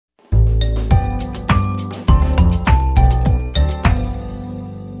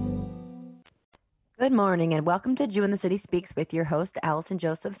Good morning and welcome to Jew in the City Speaks with your host, Allison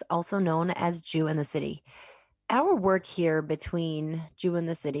Josephs, also known as Jew in the City. Our work here between Jew in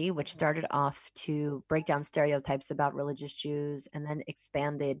the City, which started off to break down stereotypes about religious Jews and then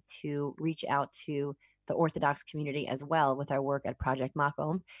expanded to reach out to the Orthodox community as well with our work at Project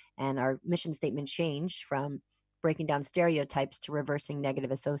Makom, and our mission statement changed from breaking down stereotypes to reversing negative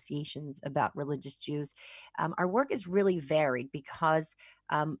associations about religious Jews. Our work is really varied because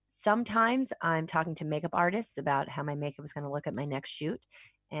sometimes I'm talking to makeup artists about how my makeup is going to look at my next shoot.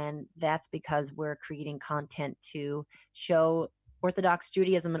 And that's because we're creating content to show Orthodox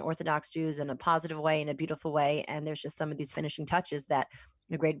Judaism and Orthodox Jews in a positive way, in a beautiful way. And there's just some of these finishing touches that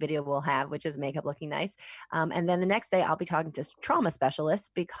a great video will have, which is makeup looking nice. And then the next day, I'll be talking to trauma specialists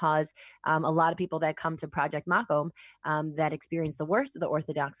because a lot of people that come to Project Makom that experience the worst of the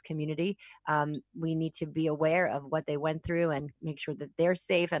Orthodox community, we need to be aware of what they went through and make sure that they're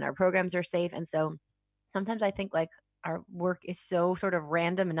safe and our programs are safe. And so sometimes I think like our work is so sort of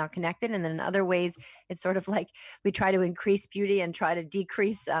random and not connected. And then in other ways, it's sort of like we try to increase beauty and try to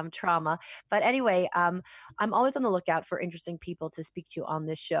decrease trauma. But anyway, I'm always on the lookout for interesting people to speak to on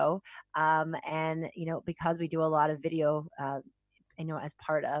this show. Because we do a lot of video, as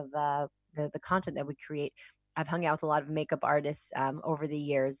part of the content that we create, I've hung out with a lot of makeup artists over the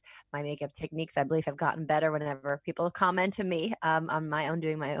years. My makeup techniques, I believe, have gotten better whenever people comment to me on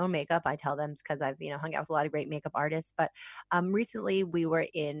doing my own makeup. I tell them it's because I've, hung out with a lot of great makeup artists. But recently we were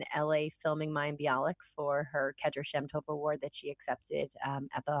in LA filming Mayim Bialik for her Kedger Shem Tov Award that she accepted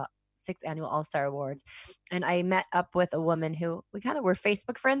at the sixth annual All-Star Awards. And I met up with a woman who we kind of were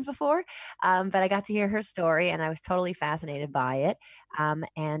Facebook friends before, but I got to hear her story and I was totally fascinated by it.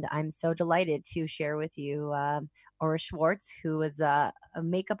 And I'm so delighted to share with you Ora Schwartz, who is a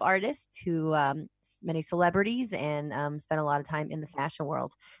makeup artist who many celebrities and spent a lot of time in the fashion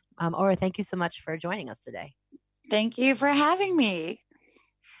world. Ora, thank you so much for joining us today. Thank you for having me.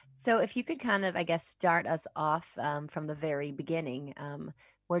 So if you could kind of, I guess, start us off from the very beginning.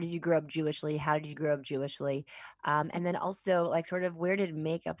 Where did you grow up Jewishly? How did you grow up Jewishly? And then also, like, sort of, where did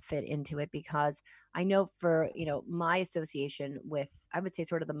makeup fit into it? Because I know for, my association with, I would say,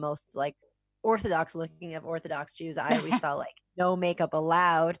 sort of the most, like, Orthodox looking of Orthodox Jews, I always saw, like, no makeup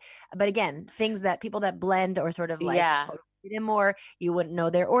allowed. But again, things that people that blend or sort of, like, fit in more, you wouldn't know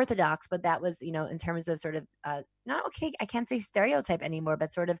they're Orthodox. But that was, in terms of sort of, not okay, I can't say stereotype anymore,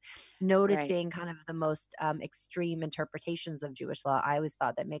 but sort of noticing kind of the most extreme interpretations of Jewish law. I always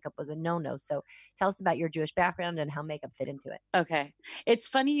thought that makeup was a no-no. So tell us about your Jewish background and how makeup fit into it. Okay. It's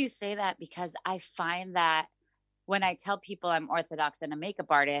funny you say that because I find that when I tell people I'm Orthodox and a makeup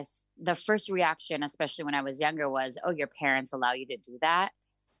artist, the first reaction, especially when I was younger, was, oh, your parents allow you to do that.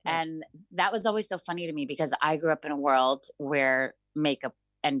 Right. And that was always so funny to me because I grew up in a world where makeup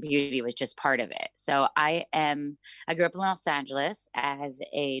and beauty was just part of it. So I grew up in Los Angeles as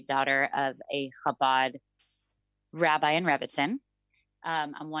a daughter of a Chabad rabbi in Rebbitzin.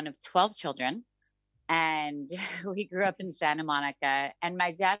 I'm one of 12 children and we grew up in Santa Monica, and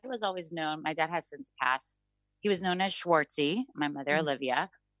my dad was always known, my dad has since passed. He was known as Schwartzy, my mother, Olivia,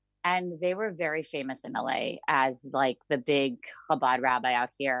 and they were very famous in LA as like the big Chabad rabbi out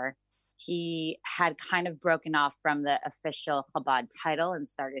here. He had kind of broken off from the official Chabad title and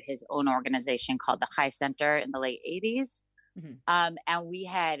started his own organization called the Chai Center in the late 80s. And we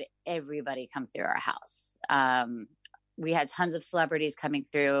had everybody come through our house. We had tons of celebrities coming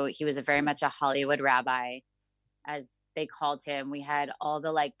through. He was very much a Hollywood rabbi, as they called him. We had all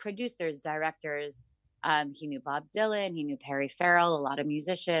the like producers, directors. He knew Bob Dylan. He knew Perry Farrell, a lot of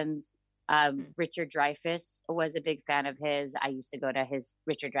musicians. Richard Dreyfuss was a big fan of his. I used to go to his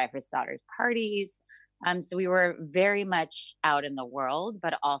Richard Dreyfuss daughter's parties. So we were very much out in the world,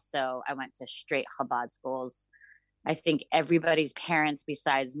 but also I went to straight Chabad schools. I think everybody's parents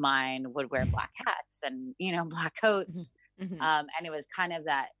besides mine would wear black hats and, black coats. And it was kind of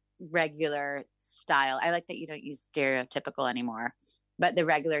that regular style. I like that you don't use stereotypical anymore, but the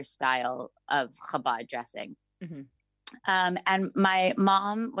regular style of Chabad dressing. And my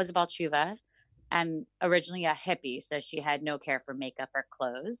mom was a Baal Tshuva and originally a hippie. So she had no care for makeup or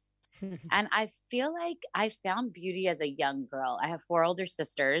clothes. And I feel like I found beauty as a young girl. I have 4 older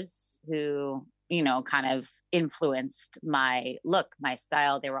sisters who, kind of influenced my look, my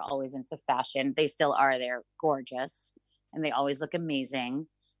style. They were always into fashion. They still are. They're gorgeous and they always look amazing.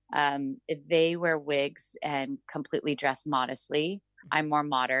 They wear wigs and completely dress modestly. I'm more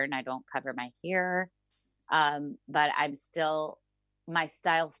modern. I don't cover my hair. But my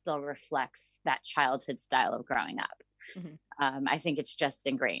style still reflects that childhood style of growing up. I think it's just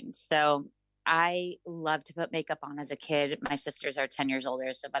ingrained. So I loved to put makeup on as a kid. My sisters are 10 years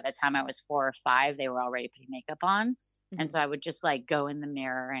older. So by the time I was 4 or 5, they were already putting makeup on. And Mhm. so I would just like go in the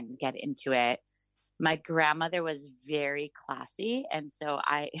mirror and get into it. My grandmother was very classy. And so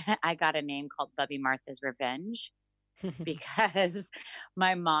I, I got a name called Bubby Martha's Revenge because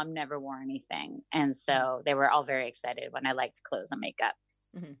my mom never wore anything. And Mhm. so they were all very excited when I liked clothes and makeup.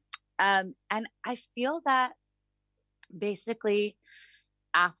 Mhm. And I feel that basically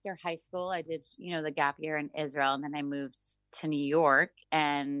after high school, I did, the gap year in Israel, and then I moved to New York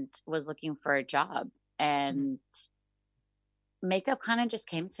and was looking for a job. Mhm. And makeup kind of just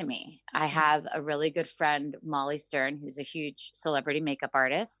came to me. I Mhm. have a really good friend, Molly Stern, who's a huge celebrity makeup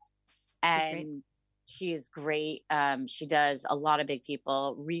artist, She's great. and she is great. She does a lot of big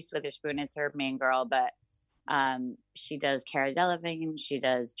people. Reese Witherspoon is her main girl, but she does Cara Delevingne, she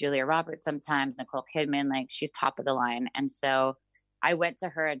does Julia Roberts sometimes, Nicole Kidman, like she's top of the line. And so I went to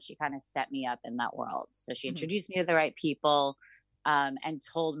her and she kind of set me up in that world. So she Mhm. introduced me to the right people, and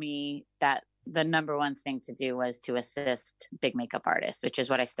told me that the number one thing to do was to assist big makeup artists, which is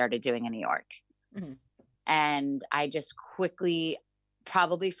what I started doing in New York. Mhm. And I just quickly,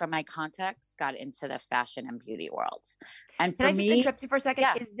 probably from my contacts, got into the fashion and beauty worlds. And Can for I just me, interrupt you for a second?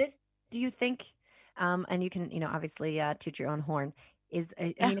 yeah. Is this, do you think, and you can, obviously toot your own horn,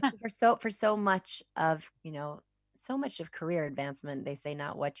 I mean, for so much of, so much of career advancement, they say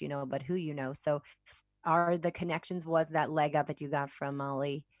not what you know, but who you know. So are the connections, was that leg up that you got from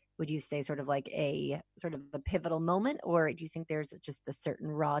Molly, would you say sort of like a sort of a pivotal moment, or do you think there's just a certain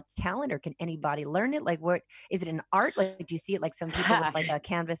raw talent, or can anybody learn it? Like, what is it, an art? Like, do you see it like some people with like a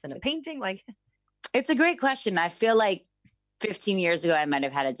canvas and a painting? Like, It's a great question. I feel like 15 years ago, I might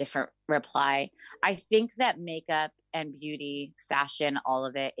have had a different reply. I think that makeup and beauty, fashion, all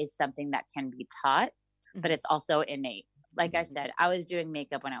of it is something that can be taught, but mhm, it's also innate. Like I said, I was doing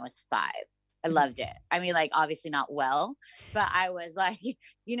makeup when I was 5. I mhm, loved it. I mean, like, obviously not well, but I was like,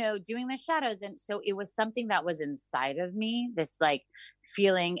 doing the shadows. And so it was something that was inside of me, this like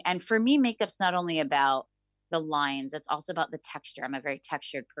feeling. And for me, makeup's not only about the lines, it's also about the texture. I'm a very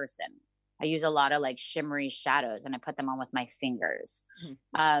textured person. I use a lot of like shimmery shadows and I put them on with my fingers. mhm,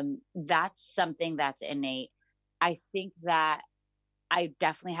 That's something that's innate. I think that I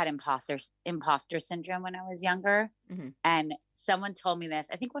definitely had imposter syndrome when I was younger. mhm. And someone told me this.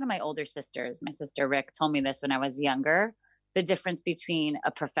 I think one of my older sisters, my sister Rick, told me this when I was younger. The difference between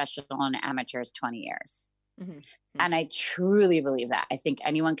a professional and an amateur is 20 years. Mhm, mhm, And I truly believe that. I think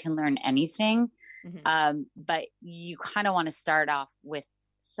anyone can learn anything, mhm. but you kind of want to start off with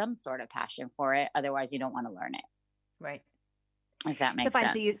some sort of passion for it. Otherwise, you don't want to learn it, Right. if that So makes fine.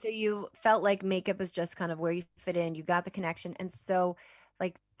 sense. So you felt like makeup was just kind of where you fit in. You got the connection, and so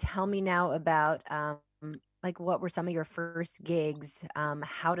like, tell me now about like, what were some of your first gigs?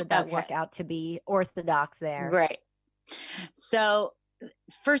 How did that Okay. work out to be orthodox there? Right. So,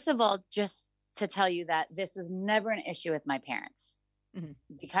 first of all, just to tell you that this was never an issue with my parents. Mhm,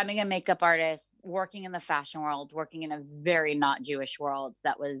 Becoming a makeup artist, working in the fashion world, working in a very not Jewish world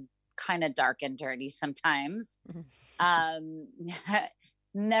that was kind of dark and dirty sometimes, mhm, um,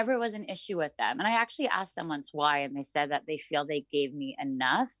 never was an issue with them. And I actually asked them once why, and they said that they feel they gave me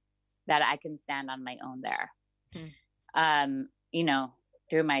enough that I can stand on my own there, mhm, um, you know,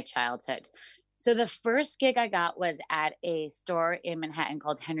 through my childhood. So the first gig I got was at a store in Manhattan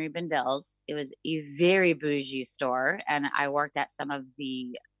called Henry Bendel's. It was a very bougie store, and I worked at some of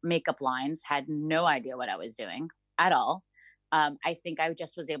the makeup lines. Had no idea what I was doing at all. I think I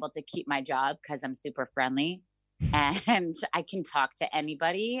just was able to keep my job because I'm super friendly, and I can talk to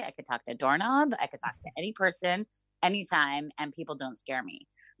anybody. I could talk to a doorknob. I could talk to any person, anytime, and people don't scare me.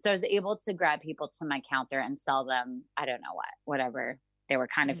 So I was able to grab people to my counter and sell them, I don't know what, whatever they were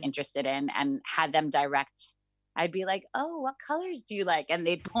kind of mhm, interested in, and had them direct. I'd be like, "Oh, what colors do you like?" And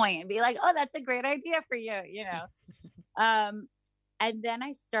they'd point and be like, "Oh, that's a great idea for you." Um, and then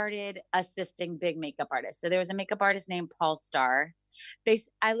I started assisting big makeup artists. So there was a makeup artist named Paul Starr.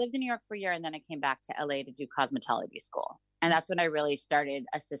 I lived in New York for a year, and then I came back to LA to do cosmetology school. And mhm, that's when I really started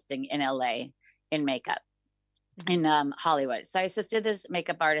assisting in LA in makeup mhm, in Hollywood. So I assisted this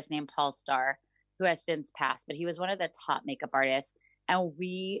makeup artist named Paul Starr, who has since passed, but he was one of the top makeup artists. And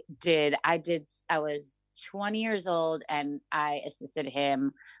I was 20 years old and I assisted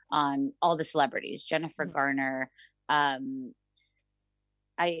him on all the celebrities, Jennifer mhm, Garner.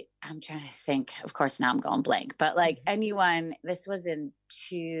 I'm trying to think, of course, now I'm going blank, but like mhm, anyone, this was in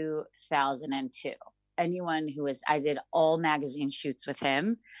 2002. Anyone I did all magazine shoots with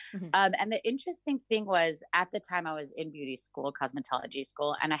him. mhm, And the interesting thing was at the time I was in beauty school, cosmetology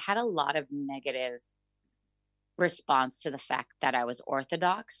school, and I had a lot of negative response to the fact that I was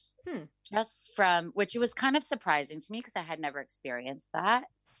Orthodox, just from which was kind of surprising to me because I had never experienced that.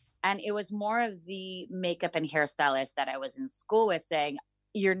 And it was more of the makeup and hairstylist that I was in school with saying,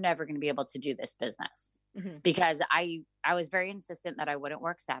 you're never going to be able to do this business, because I was very insistent that I wouldn't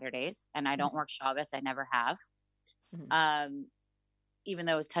work Saturdays, and I don't work Shabbos. I never have. Even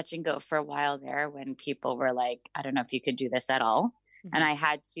though it was touch and go for a while there when people were like, I don't know if you could do this at all. And I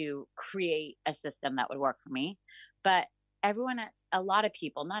had to create a system that would work for me. But a lot of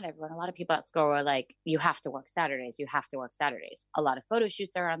people at school were like, you have to work Saturdays. You have to work Saturdays. A lot of photo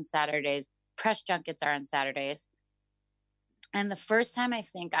shoots are on Saturdays. Press junkets are on Saturdays. And the first time I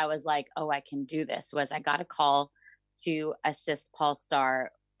think I was like, oh, I can do this was I got a call to assist Paul Starr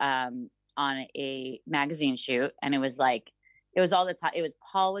on a magazine shoot. And it was all the time. It was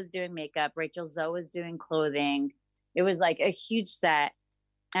Paul was doing makeup. Rachel Zoe was doing clothing. It was like a huge set.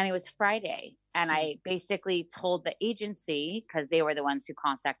 And it was Friday. And I basically told the agency, because they were the ones who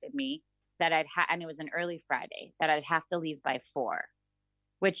contacted me, that and it was an early Friday, that I'd have to leave by 4,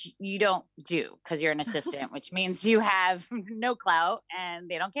 which you don't do because you're an assistant, which means you have no clout and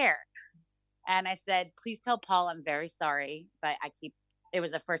they don't care. And I said, please tell Paul I'm very sorry, but it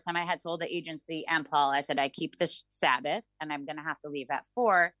was the first time I had told the agency and Paul, I said, I keep the Sabbath and I'm going to have to leave at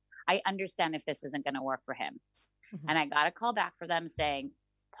 4. I understand if this isn't going to work for him. And I got a call back from them saying,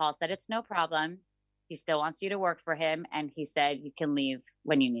 Paul said, it's no problem. He still wants you to work for him. And he said, you can leave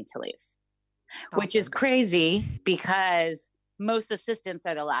when you need to leave, which is crazy because most assistants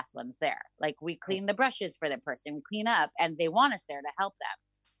are the last ones there. Like we clean the brushes for the person, we clean up, and they want us there to help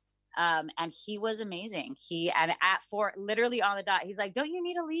them. And he was amazing. And at 4, literally on the dot, he's like, don't you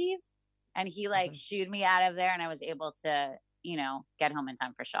need to leave? And he like shooed me out of there, and I was able to, get home in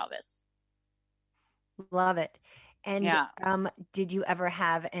time for Shabbos. Love it. And did you ever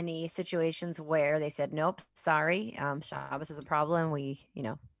have any situations where they said, nope, sorry, Shabbos is a problem. We,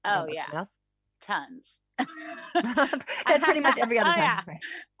 oh yeah, tons. That's pretty much every other time. Yeah. Right.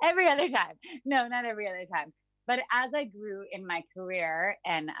 Every other time. No, not every other time. But as I grew in my career,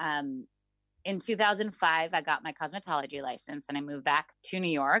 and in 2005, I got my cosmetology license and I moved back to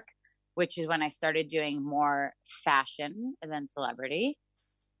New York, which is when I started doing more fashion than celebrity.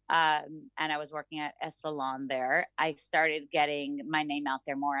 And I was working at a salon there. I started getting my name out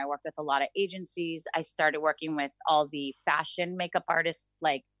there more. I worked with a lot of agencies. I started working with all the fashion makeup artists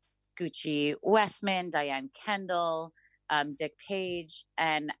like Gucci Westman, Diane Kendall, Dick Page.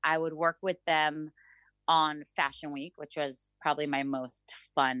 And I would work with them on Fashion Week, which was probably my most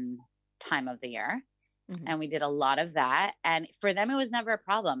fun time of the year. And we did a lot of that. And for them, it was never a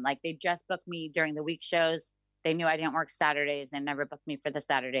problem. Like they just booked me during the week shows. They knew I didn't work Saturdays. They never booked me for the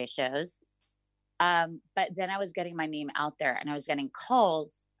Saturday shows. But then I was getting my name out there, and I was getting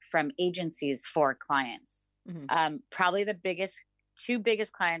calls from agencies for clients. Probably the two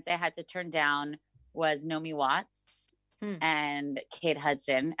biggest clients I had to turn down was Naomi Watts and Kate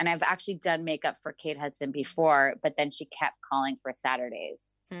Hudson. And I've actually done makeup for Kate Hudson before, but then she kept calling for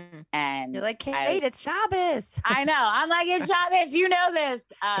Saturdays. And you're like, Kate, it's Shabbos. I know. I'm like, it's Shabbos. You know this.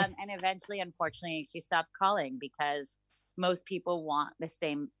 And eventually, unfortunately, she stopped calling because most people want the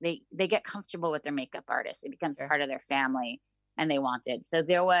same. They get comfortable with their makeup artist. It becomes part of their family, and they want it. So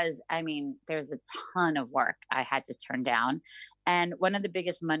there's a ton of work I had to turn down. And one of the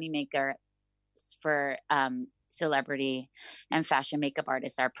biggest moneymaker for celebrity and fashion makeup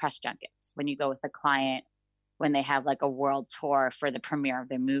artists are press junkets. When you go with a client, when they have like a world tour for the premiere of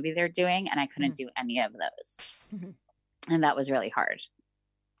their movie they're doing, and I couldn't do any of those. And that was really hard.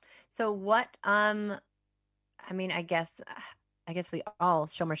 So what, I guess we all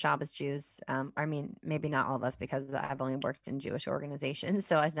Shomer Shabbos Jews. Maybe not all of us, because I've only worked in Jewish organizations,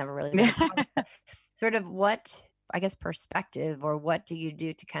 so I've never really sort of what, I guess, perspective, or what do you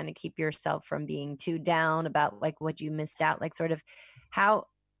do to kind of keep yourself from being too down about like what you missed out, like sort of how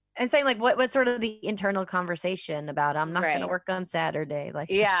I'm saying, like what's sort of the internal conversation about I'm not going to work on Saturday, like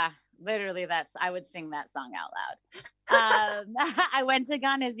literally I would sing that song out loud. I went to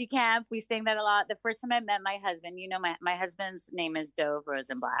Ganazi camp. We sang that a lot. The first time I met my husband, my husband's name is Dov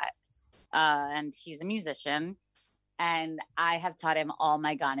Rosenblatt, and he's a musician. And I have taught him all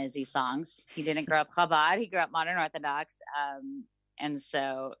my Ganazi songs. He didn't grow up Chabad. He grew up modern Orthodox. And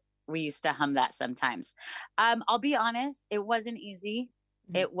so we used to hum that sometimes. I'll be honest, it wasn't easy.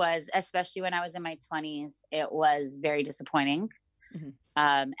 It was, especially when I was in my 20s, it was very disappointing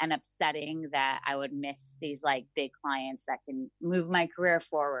and upsetting that I would miss these like big clients that can move my career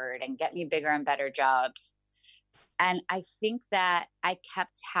forward and get me bigger and better jobs. And I think that I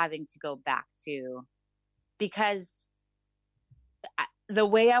kept having to go back to, because the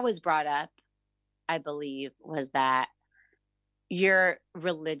way I was brought up, I believe, was that your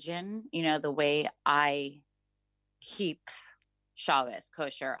religion, you know, the way I keep Shabbos,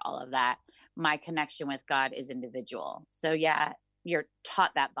 kosher, all of that, my connection with God is individual. So yeah, you're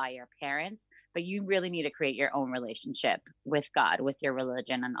taught that by your parents, but you really need to create your own relationship with God, with your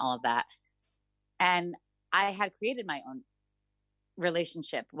religion and all of that. And I had created my own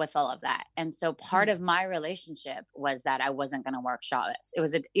relationship with all of that. And so part of my relationship was that I wasn't going to work Shabbos.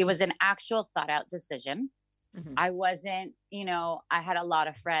 It was an actual thought out decision. I wasn't, you know, I had a lot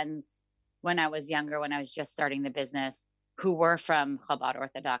of friends when I was younger, when I was just starting the business, who were from Chabad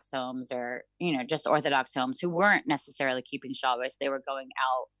Orthodox homes, or, you know, just Orthodox homes, who weren't necessarily keeping Shabbos. They were going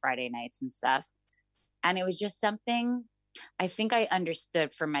out Friday nights and stuff. And it was just something I think I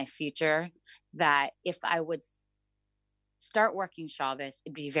understood for my future, that if I would start working Shabbos,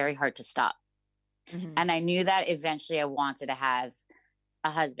 it'd be very hard to stop. And I knew that eventually I wanted to have a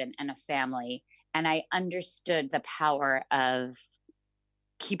husband and a family. And I understood the power of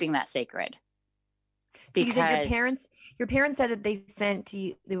keeping that sacred. So you said your parents said that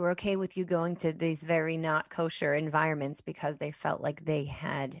they were okay with you going to these very not kosher environments because they felt like they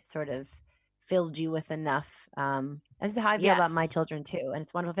had sort of filled you with enough. This is how I feel about my children too. And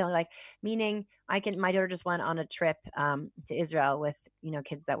it's wonderful feeling, like, meaning my daughter just went on a trip to Israel with, you know,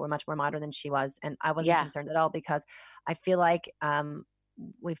 kids that were much more modern than she was. And I wasn't concerned at all, because I feel like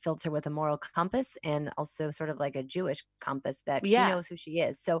we filled her with a moral compass, and also sort of like a Jewish compass, that she knows who she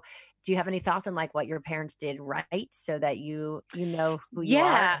is. So do you have any thoughts on like what your parents did right, so that you know who you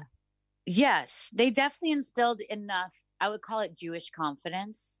are? Yes, they definitely instilled enough. I would call it Jewish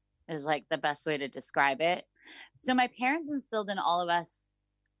confidence, is like the best way to describe it. So my parents instilled in all of us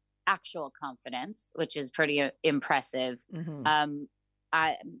actual confidence, which is pretty impressive.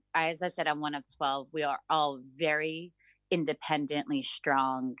 As I said, I'm one of 12. We are all very independently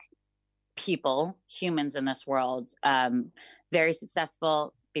strong people, humans in this world, very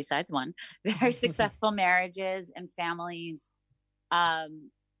successful, besides one, very successful marriages and families, and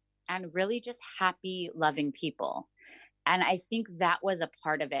really just happy, loving people. And I think that was a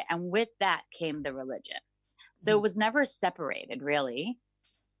part of it. And with that came the religion. So it was never separated, really.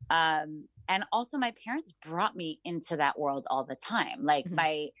 And also my parents brought me into that world all the time. Like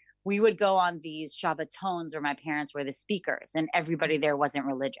we would go on these Shabbatons where my parents were the speakers, and everybody there wasn't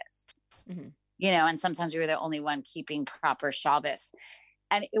religious, you know, and sometimes we were the only one keeping proper Shabbos,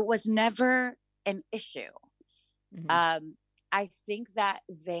 and it was never an issue. I think that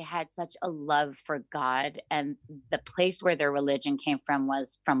they had such a love for God, and the place where their religion came from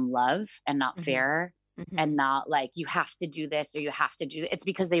was from love and not fear, and not like, you have to do this or you have to do it. It's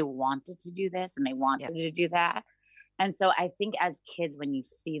because they wanted to do this and they wanted to do that. And so I think as kids, when you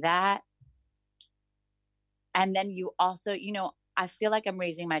see that, and then you also, you know, I feel like I'm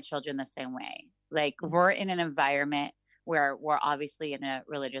raising my children the same way. Like we're in an environment where we're obviously in a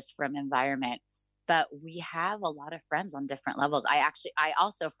religious frum environment, but we have a lot of friends on different levels. I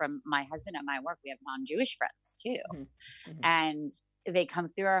also, from my husband at my work, we have non-Jewish friends too. And they come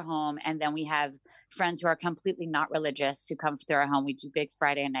through our home. And then we have friends who are completely not religious who come through our home. We do big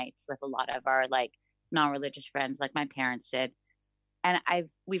Friday nights with a lot of our like non-religious friends, like my parents did. And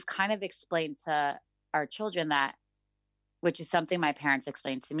we've kind of explained to our children that, which is something my parents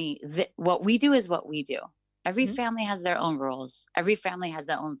explained to me, that what we do is what we do. Every family has their own rules. Every family has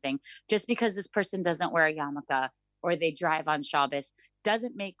their own thing. Just because this person doesn't wear a yarmulke or they drive on Shabbos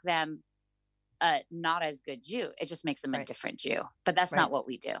doesn't make them not as good Jew. It just makes them a different Jew. But that's not what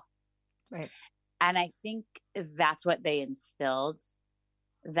we do. And I think that's what they instilled,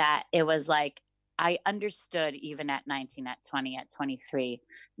 that it was like, I understood even at 19, at 20, at 23,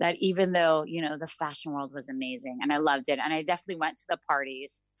 that even though, you know, the fashion world was amazing and I loved it, and I definitely went to the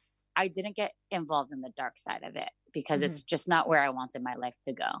parties, I didn't get involved in the dark side of it, because it's just not where I wanted my life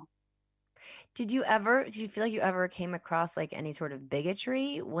to go. Did you feel like you ever came across like any sort of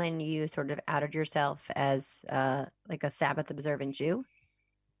bigotry when you sort of outed yourself as like a Sabbath observant Jew?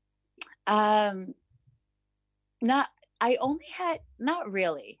 Not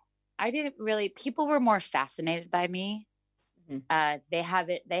really. I didn't really, people were more fascinated by me. They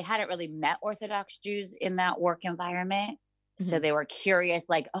hadn't really met Orthodox Jews in that work environment. So they were curious,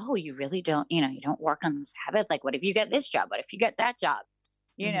 like, oh, you really don't, you know, you don't work on the Sabbath. Like, what if you get this job? What if you get that job?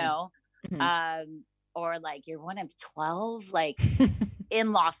 You know, or like, you're one of 12, like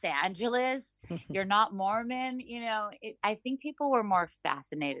in Los Angeles, you're not Mormon. You know, I think people were more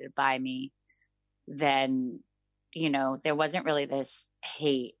fascinated by me than, you know, there wasn't really this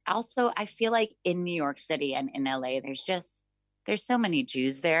hate. Also, I feel like in New York City and in LA, there's so many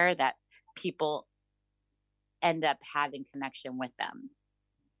Jews there that people end up having connection with them.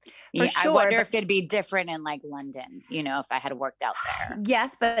 For Yeah, I sure. wonder But if it'd be different in like London, if I had worked out there.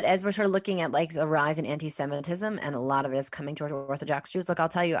 yes, but as we're sort of looking at like the rise in anti-Semitism and a lot of it is coming towards Orthodox Jews. Look, I'll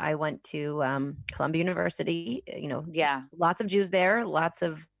tell you, I went to Columbia University, Yeah. lots of Jews there, lots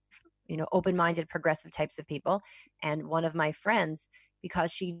of, open-minded, progressive types of people. And one of my friends,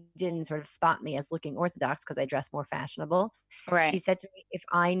 because she didn't sort of spot me as looking Orthodox because I dressed more fashionable, she Right. said to me, if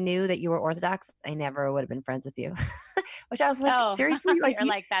I knew that you were Orthodox, I never would have been friends with you. Which I was like, Oh, seriously? Like you're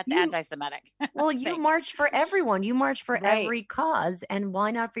like, that's you anti-Semitic. well, you Thanks. march for everyone. You march for Right. every cause, and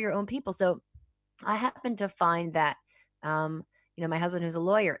why not for your own people? So I happen to find that, my husband, who's a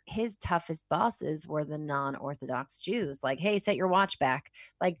lawyer, his toughest bosses were the non-Orthodox Jews. Like, hey, set your watch back.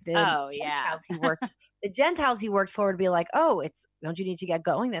 Like Oh, yeah. The Gentiles he worked for would be like, oh, don't you need to get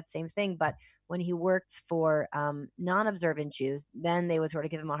going? That same thing. But when he worked for non-observant Jews, then they would sort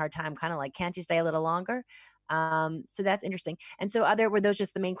of give him a hard time, kind of like, can't you stay a little longer? So that's interesting. And so, were those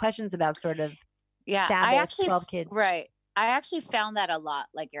just the main questions about sort of Yeah. Sabbath, 12 kids? Right. I actually found that a lot,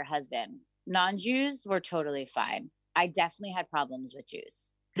 like your husband. Non-Jews were totally fine. I definitely had problems with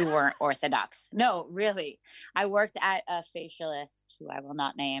Jews who weren't Orthodox. No, really. I worked at a facialist who I will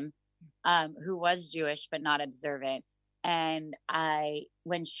not name, who was Jewish but not observant. And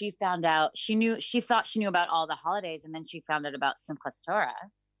when she found out, she thought she knew about all the holidays, and then she found out about Simchas Torah,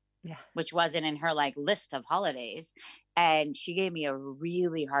 Yeah. which wasn't in her like list of holidays. And she gave me a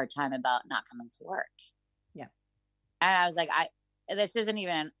really hard time about not coming to work. Yeah. And I was like, this isn't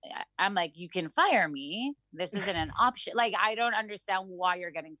even, I'm like, you can fire me. This isn't an option. Like, I don't understand why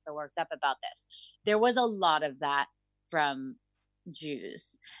you're getting so worked up about this. There was a lot of that from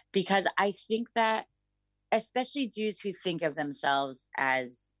Jews, because I think that, especially Jews who think of themselves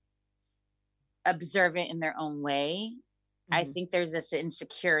as observant in their own way, I think there's this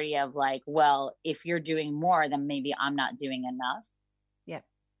insecurity of like, well, if you're doing more, then maybe I'm not doing enough. Yeah.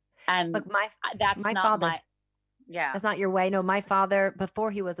 And Look, that's my not father, yeah. that's not your way. No, my father,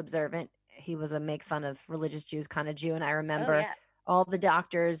 before he was observant, he was a make fun of religious Jews kind of Jew. And I Oh, remember yeah. all the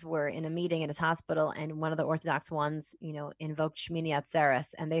doctors were in a meeting in his hospital, and one of the Orthodox ones, invoked Shmini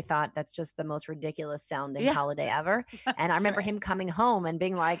Atzeres, and they thought that's just the most ridiculous sounding Yeah. holiday ever. And I remember right. him coming home and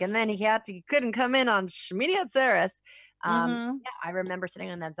being like, and then he couldn't come in on Shmini Atzeres. Mm-hmm. Yeah, I remember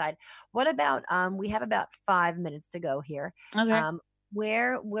sitting on that side. What about, we have about 5 minutes to go here. Okay.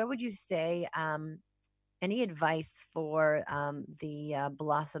 Where would you say, any advice for the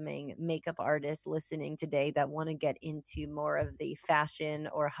blossoming makeup artists listening today that want to get into more of the fashion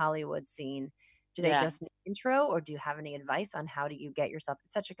or Hollywood scene? Do they Yeah. just need intro, or do you have any advice on how do you get yourself?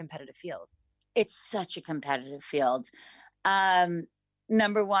 It's such a competitive field. It's such a competitive field.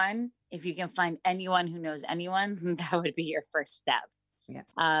 Number one, if you can find anyone who knows anyone, that would be your first step.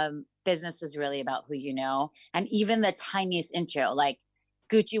 Yeah. Business is really about who you know. And even the tiniest intro, like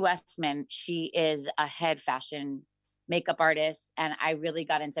Gucci Westman, she is a head fashion makeup artist. And I really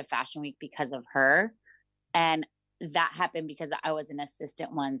got into Fashion Week because of her. And that happened because I was an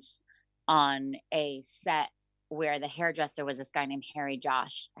assistant once on a set where the hairdresser was this guy named Harry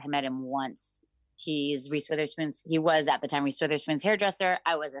Josh. I met him once. He was at the time Reese Witherspoon's hairdresser.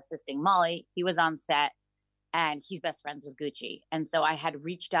 I was assisting Molly. He was on set, and he's best friends with Gucci. And so I had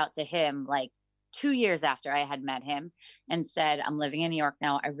reached out to him like 2 years after I had met him and said, I'm living in New York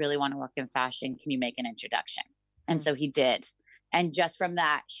now. I really want to work in fashion. Can you make an introduction? And so he did. And just from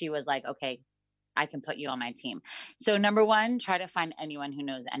that, she was like, okay, I can put you on my team. So number one, try to find anyone who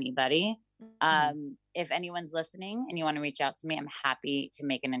knows anybody. If anyone's listening and you want to reach out to me, I'm happy to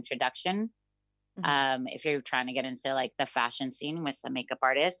make an introduction. If you're trying to get into like the fashion scene with some makeup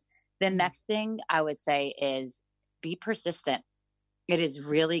artists, the next thing I would say is be persistent. It is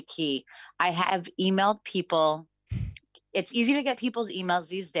really key. I have emailed people. It's easy to get people's emails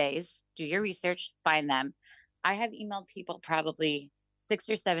these days. Do your research, find them. I have emailed people probably 6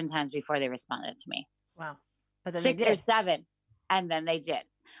 or 7 times before they responded to me. Wow. But then 6 or 7. And then they did.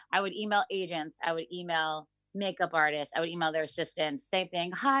 I would email agents. I would email makeup artists. I would email their assistants. Same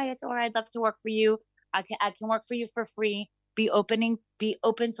thing. Hi, it's Ora. I'd love to work for you. I can work for you for free. Be open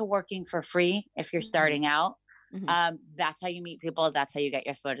to working for free if you're starting out. That's how you meet people. That's how you get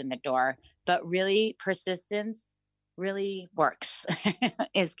your foot in the door. But really, persistence really works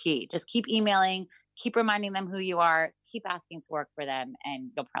is key. Just keep emailing, keep reminding them who you are, keep asking to work for them. And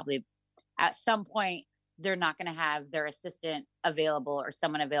you'll probably, at some point, they're not going to have their assistant available or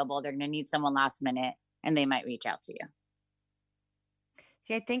someone available. They're going to need someone last minute, and they might reach out to you.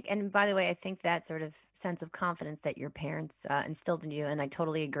 See, I think, and by the way, I think that sort of sense of confidence that your parents instilled in you, and I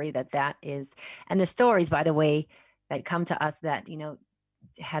totally agree that is, and the stories, by the way, that come to us that,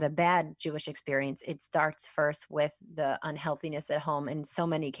 had a bad Jewish experience, it starts first with the unhealthiness at home in so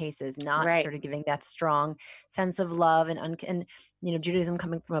many cases, not Right. sort of giving that strong sense of love and Judaism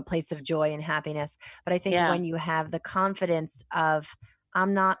coming from a place of joy and happiness. But I think Yeah. when you have the confidence of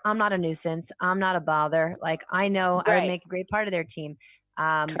I'm not a nuisance, I'm not a bother, like I know I would Right. make a great part of their team.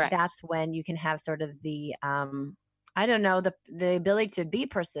 Correct. That's when you can have sort of the I don't know, the ability to be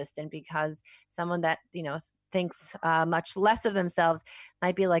persistent, because someone that thinks much less of themselves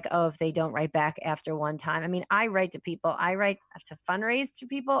might be like, oh, if they don't write back after one time. I mean, I write to people, I write to fundraise to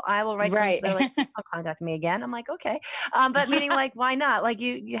people, I will write to them, so Right. they're like, please don't contact me again. I'm like, okay. But meaning, like, why not? Like,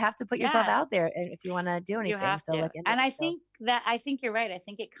 you have to put yourself Yeah. out there if you want to do You anything. have So, to. like, in And those skills. I think you're right. I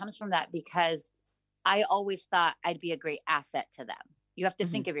think it comes from that because I always thought I'd be a great asset to them. You have to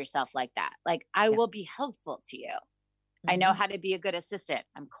Hmm. think of yourself like that. Like, I Yeah. will be helpful to you. I know Hmm. how to be a good assistant.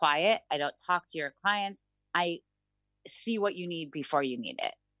 I'm quiet. I don't talk to your clients. I see what you need before you need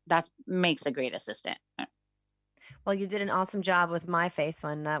it. That makes a great assistant. Well, you did an awesome job with my face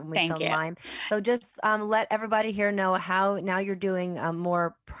when we Thank filmed you. mine. So just let everybody here know how now you're doing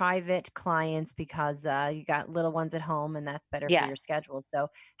more private clients, because you got little ones at home, and that's better for your Yes. schedule. So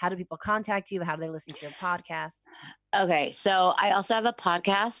how do people contact you? How do they listen to your podcast? Okay, so I also have a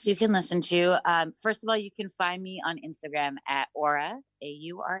podcast you can listen to. First of all, you can find me on Instagram at Aura,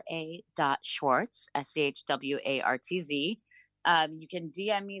 AURA dot Schwartz, SCHWARTZ. You can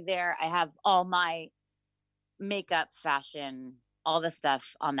DM me there. I have all my makeup, fashion, all the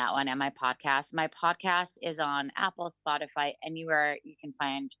stuff on that one and my podcast. My podcast is on Apple, Spotify, anywhere you can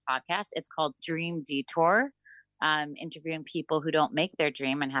find podcasts. It's called Dream Detour. Interviewing people who don't make their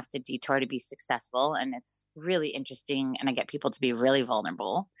dream and have to detour to be successful. And it's really interesting. And I get people to be really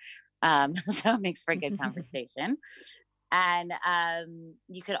vulnerable. So it makes for a good conversation. And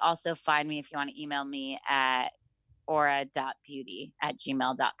you could also find me if you want to email me at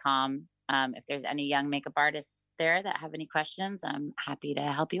aura.beauty@gmail.com. If there's any young makeup artists there that have any questions, I'm happy to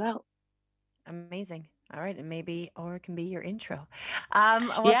help you out. Amazing. All right, and maybe or it can be your intro.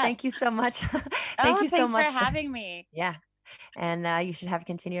 Well, thank Yes. you so much. Thank Oh, you so thanks for much for having me. yeah, and you should have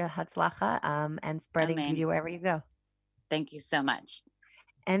continued hatzlacha and spreading beauty Amen. wherever you go. Thank you so much.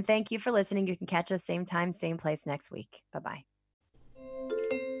 And thank you for listening. You can catch us same time, same place next week. Bye bye.